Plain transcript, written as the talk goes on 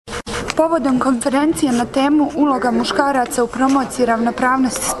Povodom konferencije na temu Uloga muškaraca u promociji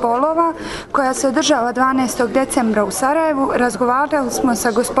ravnopravnosti spolova, koja se održava 12. decembra u Sarajevu, razgovarali smo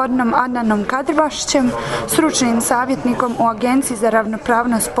sa gospodinom Adnanom Kadribašićem, stručnim savjetnikom u Agenciji za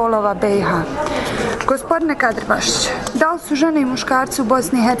ravnopravnost spolova BiH. Gospodine Kadribašić, da li su žene i muškarci u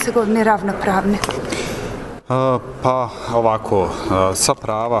Bosni i Hercegovini ravnopravni? Pa ovako, sva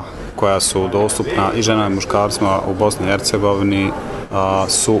prava koja su dostupna i ženama i muškarcima u Bosni i Hercegovini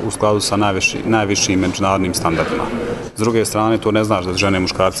su u skladu sa najvišim međunarodnim standardima. S druge strane, to ne znači da žene i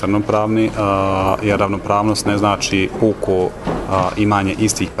muškarci ravnopravni, jer ravnopravnost ne znači puko imanje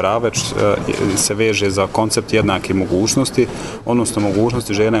istih prava, već se veže za koncept jednake mogućnosti, odnosno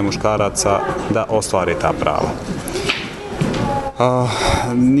mogućnosti žena i muškaraca da ostvare ta prava.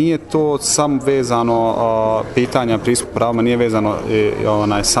 Nije to samo vezano, pitanja pristupu pravima nije vezano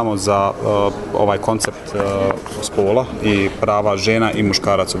samo za ovaj koncept spola i prava žena i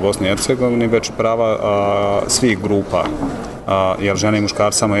muškaraca u Bosni i Hercegovini, već prava svih grupa, jer žene i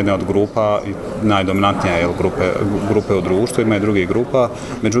muškarci samo jedne od grupa, najdominantnija je grupe u društvu, ima i drugih grupa,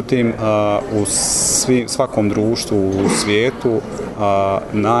 međutim u svakom društvu u svijetu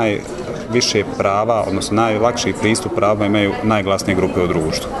najviše prava, odnosno najlakši pristup prava imaju najglasnije grupe u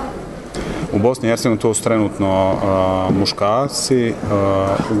društvu. U Bosni i Hercegovini to su trenutno muškarci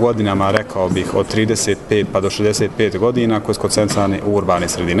u godinama, rekao bih, od 35 pa do 65 godina koji su koncentrirani u urbane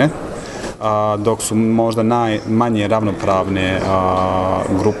sredine, dok su možda najmanje ravnopravne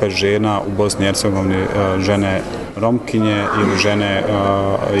grupe žena u Bosni i Hercegovini žene Romkinje ili žene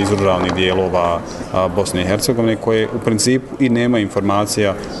iz ruralnih dijelova Bosne i Hercegovine koje u principu i nema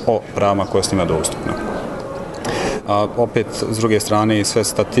informacija o pravima koje su njima dostupne. Opet, s druge strane, i sve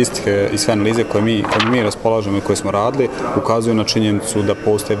statistike i sve analize koje mi raspolažemo i koje smo radili ukazuju na činjenicu da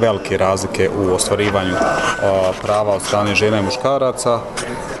postoje velike razlike u ostvarivanju prava od strane žena i muškaraca.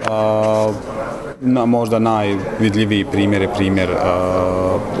 Možda najvidljiviji primjer je primjer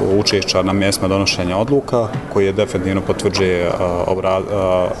učešća na mjestima donošenja odluka, koji je definitivno potvrđuje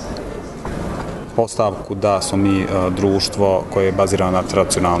postavku da smo mi društvo koje je bazirano na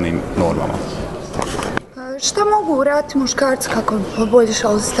tradicionalnim normama. Šta mogu uraditi muškarci kako bi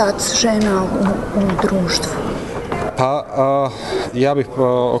poboljšali status žena u društvu? Pa, ja bih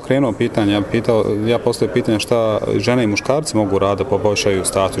okrenuo pitanje, ja postavio pitanje šta žene i muškarci mogu raditi da poboljšaju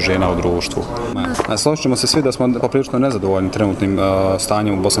status žena u društvu. Složit ćemo se svi da smo poprilično nezadovoljni trenutnim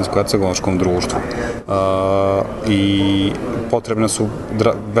stanjem u bosansko-hercegovačkom društvu i potrebne su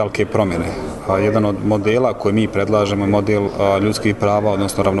velike promjene. Jedan od modela koji mi predlažemo je model ljudskih prava,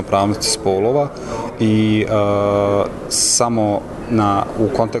 odnosno ravnopravnosti spolova i samo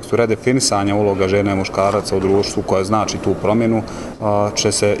u kontekstu redefinisanja uloga žena i muškaraca u društvu koja znači tu promjenu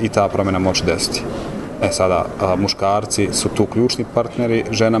će se i ta promjena moći desiti. Sada, muškarci su tu ključni partneri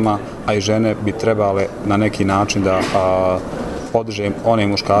ženama, a i žene bi trebale na neki način da podrže one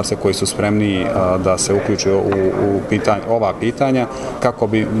muškarce koji su spremni da se uključuju u ova pitanja kako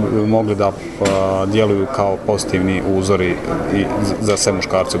bi mogli da djeluju kao pozitivni uzori za sve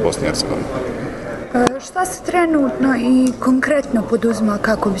muškarce u Bosni i Hercegovini. Šta se trenutno i konkretno poduzima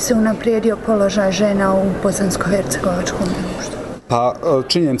kako bi se unaprijedio položaj žena u bosansko-hercegovačkom društvu? Pa,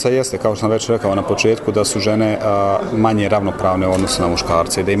 činjenica jeste, kao što sam već rekao na početku, da su žene manje ravnopravne u odnosu na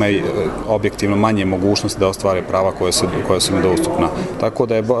muškarce, da imaju objektivno manje mogućnosti da ostvare prava koja su im dostupna. Tako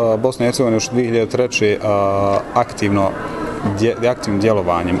da je Bosna i Hercegovina još 2003. aktivnim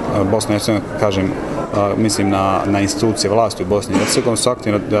djelovanjem Bosna i Hercegovina, kažem, mislim na institucije vlasti u Bosni i Hercegovini, su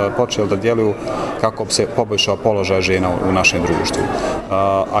aktivno počeli da djeluju kako bi se poboljšao položaj žena u našem društvu.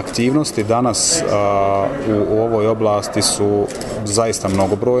 Aktivnosti danas u ovoj oblasti su zaista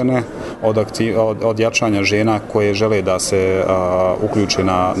mnogobrojne, od jačanja žena koje žele da se uključe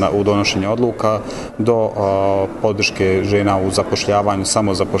u donošenje odluka do podrške žena u zapošljavanju,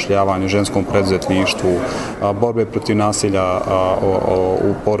 samozapošljavanju, ženskom preduzetništvu, borbe protiv nasilja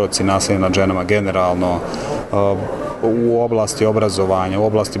u porodici, nasilja nad ženama generalno, u oblasti obrazovanja, u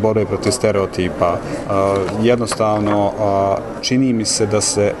oblasti borbe protiv stereotipa. Jednostavno, čini mi se da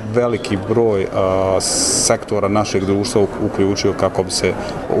se veliki broj sektora našeg društva uključio kako bi se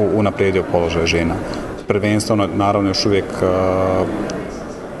unaprijedio položaj žena. Prvenstveno, naravno, još uvijek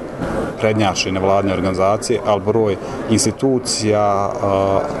prednjače nevladine organizacije, ali broj institucija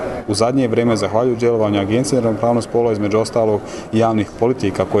u zadnje vrijeme, zahvaljujući djelovanju Agencije za ravnopravnost spolova, između ostalog javnih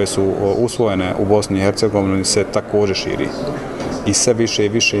politika koje su usvojene u Bosni i Hercegovini, se također širi. I sve više i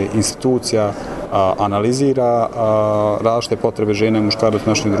više institucija analizira različite potrebe žene i muškaraca u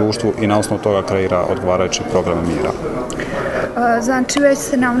našem društvu i na osnovu toga kreira odgovarajuće programe mira. Znači, već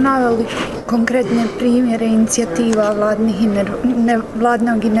ste nam naveli konkretne primjere inicijativa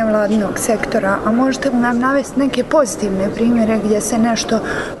vladnog i nevladnog sektora, a možete li nam navesti neke pozitivne primjere gdje se nešto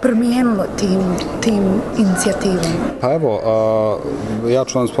promijenilo tim inicijativama? Pa evo, ja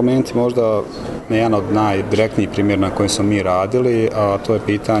ću vam spomenuti možda jedan od najdirektnijih primjera na kojem smo mi radili, a to je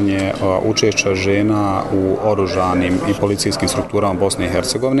pitanje učešća žena u oružanim i policijskim strukturama Bosne i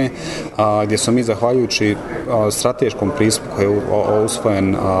Hercegovine, gdje smo mi, zahvaljujući strateškom pristupu koji je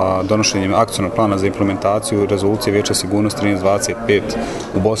usvojen donošenjem akcionog plana za implementaciju rezolucije Vijeća sigurnosti 1325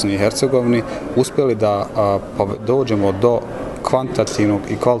 u Bosni i Hercegovini, uspjeli da dođemo do kvantitativnog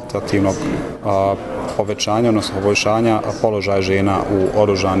i kvalitativnog povećanja, odnosno poboljšanja položaja žena u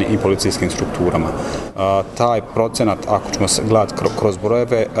oružanim i policijskim strukturama. Taj procenat, ako ćemo se gledati kroz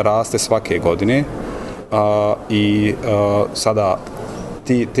brojeve, raste svake godine i sada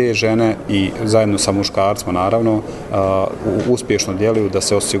te žene i zajedno sa muškarcima naravno uspješno djeluju da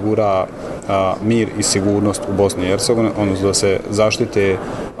se osigura mir i sigurnost u Bosni i Hercegovini, odnosno da se zaštite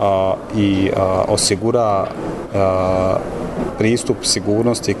i osigura pristup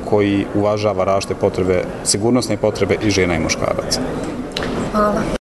sigurnosti koji uvažava različite potrebe, sigurnosne potrebe i žena i muškaraca. Hvala.